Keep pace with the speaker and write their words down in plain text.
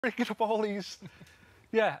bringing up all these...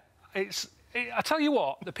 Yeah, I tell you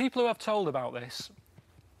what, the people who I've told about this,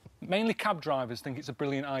 mainly cab drivers, think it's a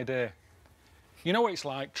brilliant idea. You know what it's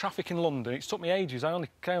like, traffic in London, it took me ages. I only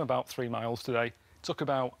came about 3 miles today. It took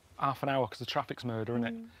about half an hour because the traffic's murder, isn't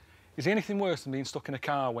it? Is there anything worse than being stuck in a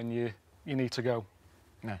car when you need to go?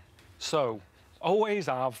 No. So, always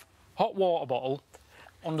have hot water bottle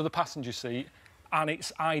under the passenger seat, and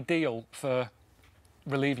it's ideal for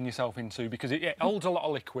relieving yourself into because it holds a lot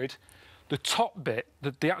of liquid. The top bit,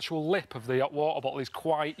 the actual lip of the hot water bottle is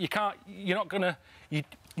quite... You're not gonna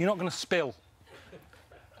spill.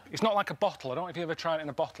 It's not like a bottle. I don't know if you ever tried it in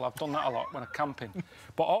a bottle. I've done that a lot when I'm camping.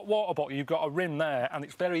 But hot water bottle, you've got a rim there, and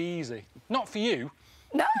it's very easy. Not for you.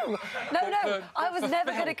 No. I was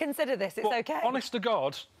never going to consider this. It's OK. Honest to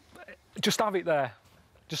God, just have it there.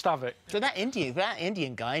 Just have it. So that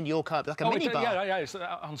Indian guy in your car, like a minibar. Yeah, it's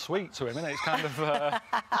en suite to him, isn't it? It's kind of,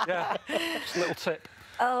 yeah, just a little tip.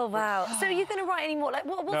 Oh, wow. So are you going to write any more? Like,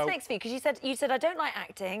 what's next for you? Because you said, I don't like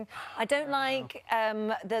acting. I don't like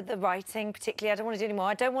the writing, particularly. I don't want to do any more.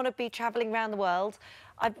 I don't want to be travelling around the world.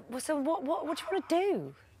 So what do you want to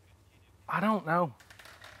do? I don't know.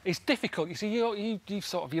 It's difficult. You see, you're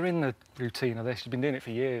in the routine of this. You've been doing it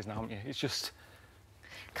for years now, haven't you? It's just...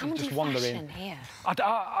 Come and do fashion here. I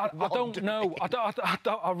don't know.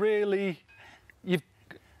 I really...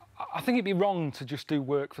 I think it'd be wrong to just do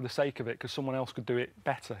work for the sake of it because someone else could do it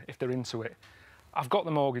better if they're into it. I've got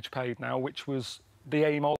the mortgage paid now, which was the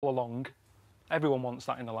aim all along. Everyone wants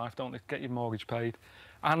that in their life, don't they? Get your mortgage paid.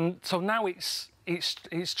 And so now it's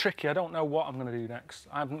tricky. I don't know what I'm going to do next.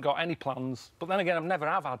 I haven't got any plans. But then again, I've never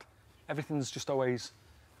had. Everything's just always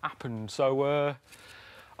happened. So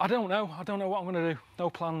I don't know. I don't know what I'm going to do.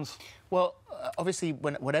 No plans. Well, obviously,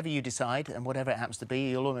 whatever you decide and whatever it happens to be,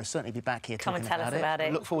 you'll almost certainly be back here talking about it. Come and tell us about it. I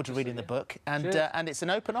look forward to reading the book. And it's an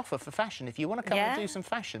open offer for fashion. If you want to come and do some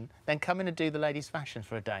fashion, then come in and do the ladies' fashion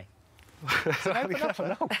for a day. It's an open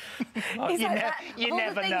offer. You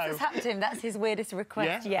never know. That's happened to him. That's his weirdest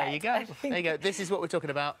request yet. There you go. There you go. This is what we're talking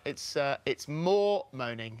about. It's more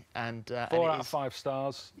moaning and 4 out of 5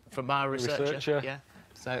 stars from my researcher. Yeah.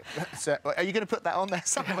 So, are you going to put that on there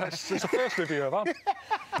somewhere? It's the first review I've had.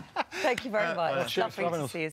 Thank you very much. Lovely to see you.